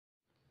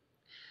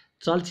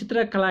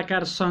चलचित्र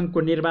कलाकार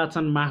सङ्घको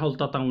निर्वाचन माहौल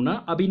तताउन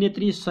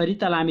अभिनेत्री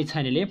सरिता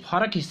लामिछानेले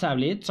फरक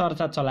हिसाबले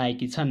चर्चा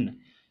चलाएकी छन्।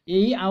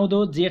 यही आउँदो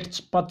जेठ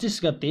 25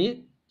 गते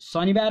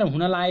शनिबार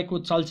हुन लागेको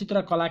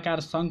चलचित्र कलाकार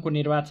सङ्घको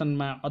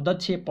निर्वाचनमा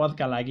अध्यक्ष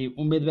पदका लागि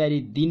उम्मेदवारी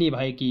दिने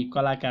भएकी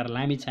कलाकार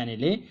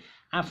लामिछानेले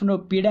आफ्नो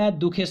पीडा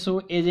दुखेसो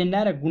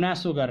एजेन्डा र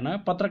गुनासो गर्न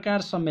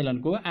पत्रकार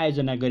सम्मेलनको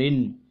आयोजना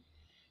गरिन्।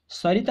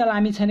 सरिता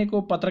लामिछानेको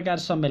पत्रकार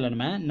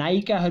सम्मेलनमा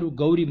नायिकाहरू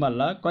गौरी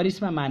मल्ल,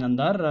 करिश्मा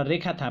मानन्दर र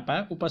रेखा थापा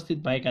उपस्थित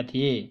भएका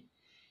थिए।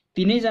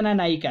 तीनैजना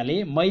नायिकाले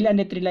महिला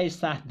नेत्रीलाई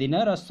साथ दिन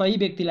र सही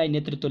व्यक्तिलाई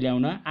नेतृत्व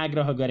ल्याउन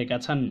आग्रह गरेका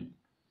छन्।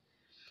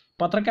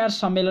 पत्रकार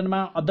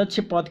सम्मेलनमा अध्यक्ष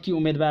पदकी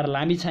उम्मेदवार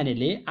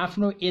लामिछानेले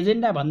आफ्नो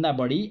एजेन्डा भन्दा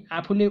बढी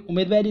आफूले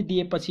उम्मेदवारी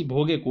दिएपछि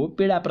भोगेको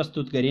पीडा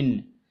प्रस्तुत गरिन्।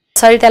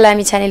 सरिता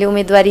लामिछानेले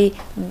उम्मेदवारी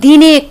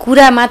दिने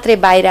कुरा मात्रै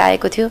बाहिर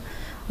आएको थियो।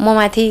 म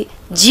माथि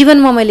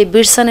जीवनमा मैले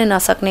बिर्सनै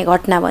नसक्ने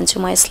घटना भन्छु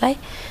म यसलाई।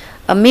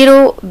 मेरो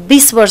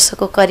 20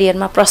 वर्षको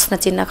करियरमा प्रश्न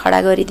चिन्ह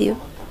खडा गरिदियो।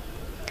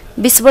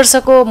 20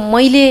 वर्षको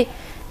मैले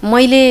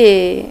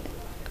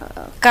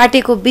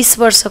काटेको 20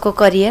 वर्षको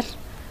करियर,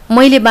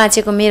 मैले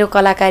बाँचेको मेरो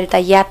कलाकारिता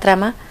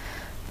यात्रामा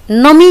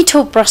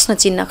नमिठो प्रश्न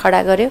चिन्ह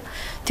खडा गर्यो।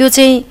 त्यो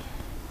चाहिँ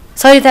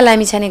सरिता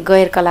लामिछाने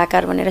गैर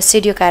कलाकार भनेर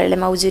सिडिओ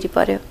कार्यालयमा उजुरी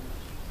पर्यो।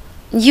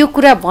 यो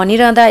कुरा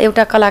भनिरहँदा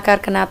एउटा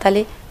कलाकारका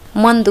नाताले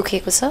मन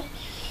दुखेको छ।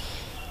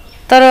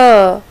 तर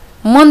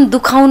मन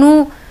दुखाउनु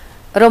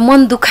र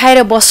मन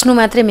दुखाएर बस्नु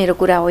मात्रै मेरो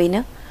कुरा होइन।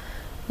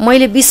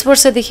 मैले 20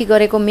 वर्षदेखि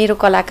गरेको मेरो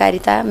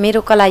कलाकारिता,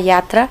 मेरो कला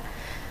यात्रा,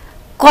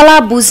 कला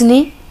बुझ्ने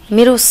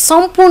मेरो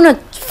सम्पूर्ण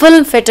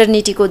फिल्म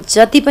फेटर्निटीको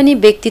जति पनि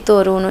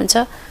व्यक्तित्वहरू हुनुहुन्छ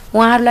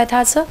उहाँहरूलाई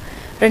थाहा छ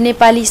र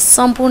नेपाली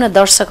सम्पूर्ण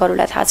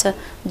दर्शकहरूलाई थाहा छ,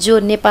 जो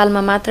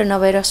नेपालमा मात्र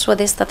नभएर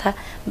स्वदेश तथा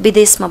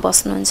विदेशमा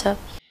बस्नुहुन्छ।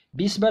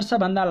 20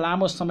 वर्षभन्दा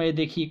लामो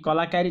समयदेखि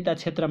कलाकारिता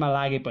क्षेत्रमा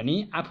लागे पनि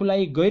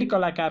आफूलाई गैर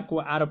कलाकारको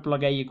आरोप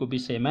लगाइएको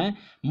विषयमा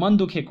मन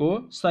दुखेको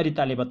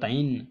सरिताले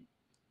बताइन्।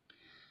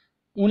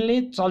 उनले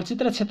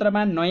चलचित्र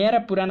क्षेत्रमा नयाँ र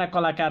पुराना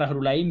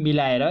कलाकारहरूलाई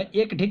मिलाएर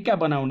एक ढिक्का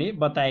बनाउने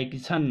बताएकी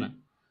छन्।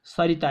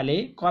 सरिताले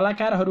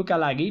कलाकारहरूका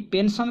लागि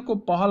पेन्सनको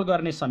पहल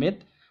गर्ने समेत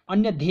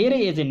अन्य धेरै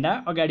एजेन्डा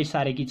अगाडि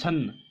सारेकी छन्।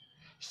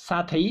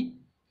 साथै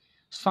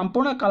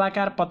सम्पूर्ण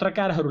कलाकार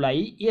पत्रकारहरूलाई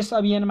यस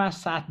अभियानमा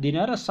साथ दिन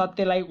र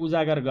सत्यलाई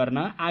उजागर गर्न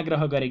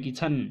आग्रह गरेकी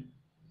छन्।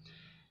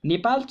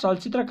 नेपाल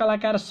चलचित्र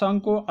कलाकार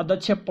सङ्घको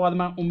अध्यक्ष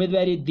पदमा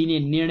उम्मेदवारी दिने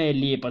निर्णय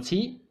लिएपछि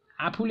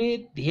आफूले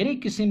धेरै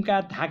किसिमका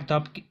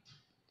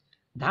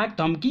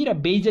धाकधम्की र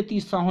बेइज्जती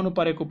सहनु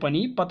परेको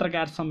पनि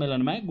पत्रकार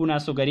सम्मेलनमा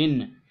गुनासो गरिन्।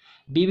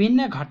 विभिन्न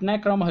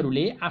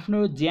घटनाक्रमहरूले आफ्नो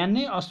ज्यान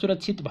नै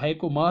असुरक्षित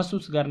भएको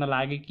महसुस गर्न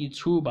लागेकी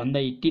छु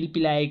भन्दै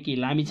टिलपिलाएकी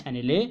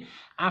लामिछानेले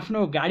आफ्नो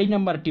गाडी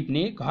नम्बर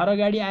टिप्ने, घर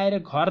अगाडि आएर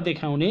घर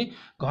देखाउने,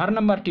 घर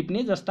नम्बर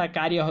टिप्ने जस्ता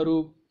कार्यहरू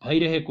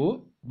भइरहेको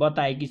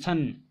बताएकी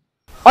छन्।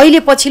 अहिले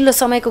पछिल्लो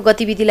समयको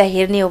गतिविधिलाई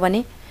हेर्ने हो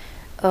भने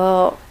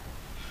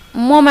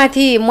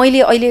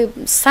मैले अहिले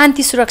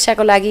शान्ति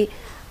सुरक्षाको लागि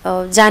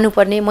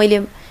जानुपर्ने, मैले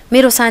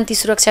मेरो शान्ति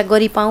सुरक्षा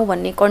गरिपाऊँ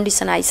भन्ने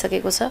कन्डिसन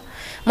आइसकेको छ।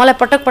 मलाई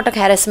पटक पटक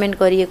ह्यारेसमेन्ट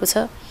गरिएको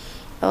छ।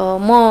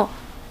 म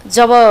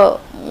जब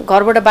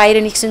घरबाट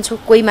बाहिर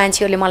निस्किन्छु कोही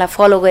मान्छेहरूले मलाई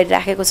फलो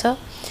गरिराखेको छ।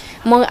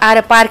 म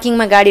आएर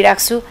पार्किङमा गाडी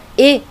राख्छु,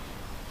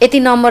 यति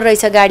नम्बर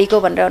रहेछ गाडीको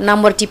भनेर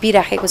नम्बर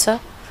टिपिराखेको छ।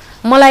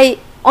 मलाई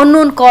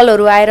अननोन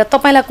कलहरू आएर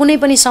तपाईँलाई कुनै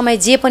पनि समय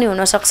जे पनि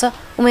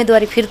हुनसक्छ,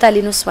 उम्मेदवारी फिर्ता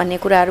लिनुहोस् भन्ने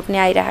कुराहरू पनि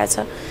आइरहेको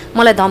छ।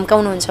 मलाई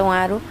धम्काउनुहुन्छ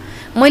उहाँहरू।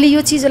 मैले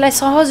यो चिजलाई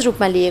सहज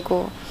रूपमा लिएको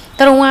हो,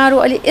 तर उहाँहरू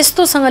अहिले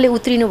यस्तोसँगले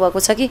उत्रिनु भएको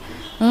छ कि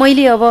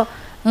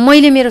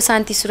मैले मेरो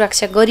शान्ति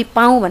सुरक्षा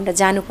गरिपाऊँ भनेर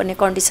जानुपर्ने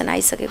कन्डिसन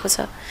आइसकेको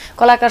छ।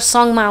 कलाकार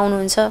सङ्घमा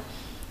आउनुहुन्छ,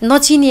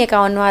 नचिनिएका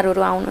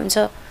अनुहारहरू आउनुहुन्छ,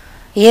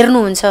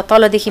 हेर्नुहुन्छ,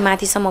 तलदेखि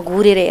माथिसम्म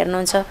घुरेर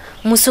हेर्नुहुन्छ,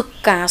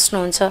 मुसुक्क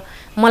हाँस्नुहुन्छ।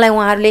 मलाई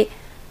उहाँहरूले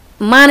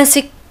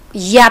मानसिक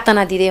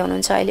यातना दिँदै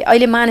हुनुहुन्छ।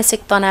 अहिले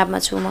मानसिक तनावमा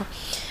छु म।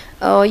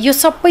 यो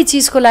सबै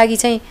चिजको लागि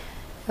चाहिँ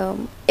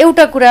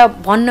एउटा कुरा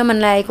भन्न मन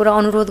लागेको र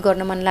अनुरोध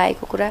गर्न मन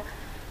लागेको कुरा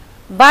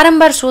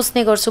बारम्बार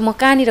सोच्ने गर्छु, म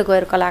कहाँनिर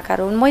गैर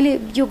कलाकार हुन्। मैले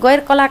यो गैर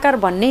कलाकार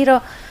भन्ने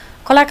र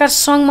कलाकार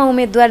सङ्घमा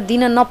उम्मेदवार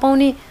दिन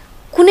नपाउने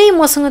कुनै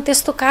मसँग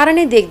त्यस्तो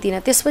कारणै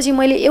देख्दिनँ। त्यसपछि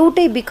मैले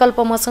एउटै विकल्प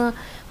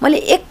मैले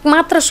एक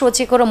मात्र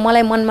सोचेको र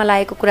मलाई मनमा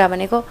लागेको कुरा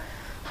भनेको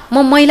म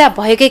महिला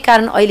भएकै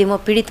कारण अहिले म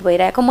पीडित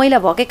भइरहेको, महिला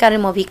भएकै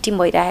कारण म भिक्टिम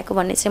भइरहेको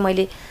भन्ने चाहिँ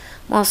मैले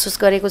महसुस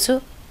गरेको छु।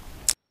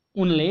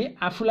 उनले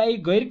आफूलाई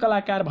गैर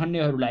कलाकार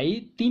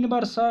भन्नेहरूलाई 3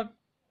 वर्ष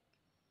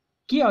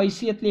के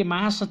हैसियतले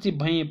महासचिव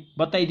भए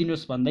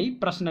बताइदिनुहोस् भन्दै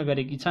प्रश्न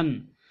गरेकी छन्।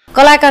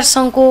 कलाकार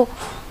सङ्घको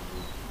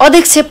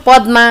अध्यक्ष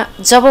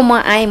पदमा जब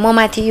म आएँ, म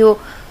माथि यो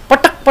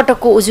पटक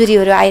पटकको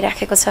उजुरीहरू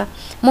आइराखेको छ।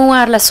 म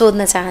उहाँहरूलाई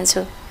सोध्न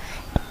चाहन्छु,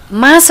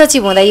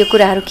 महासचिव हुँदा यो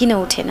कुराहरू किन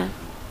उठेन?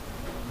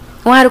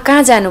 उहाँहरू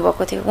कहाँ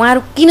जानुभएको थियो?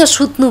 उहाँहरू किन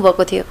सुत्नु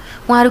भएको थियो?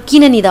 उहाँहरू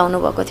किन निदाउनु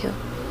भएको थियो?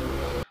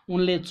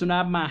 उनले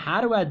चुनावमा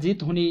हार वा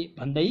जित हुने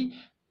भन्दै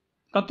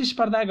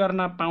प्रतिस्पर्धा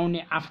गर्न पाउने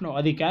आफ्नो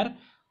अधिकार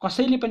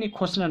कसैले पनि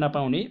खोज्न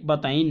नपाउने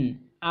बताइन्।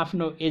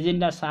 आफ्नो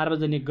एजेन्डा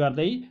सार्वजनिक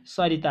गर्दै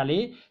सरिताले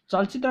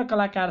चलचित्र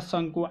कलाकार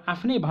सङ्घको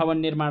आफ्नै भवन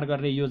निर्माण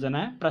गर्ने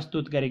योजना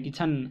प्रस्तुत गरेकी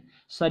छन्।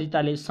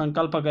 सरिताले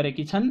सङ्कल्प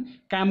गरेकी छन्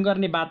काम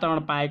गर्ने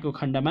वातावरण पाएको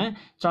खण्डमा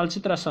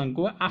चलचित्र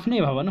सङ्घको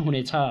आफ्नै भवन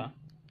हुनेछ।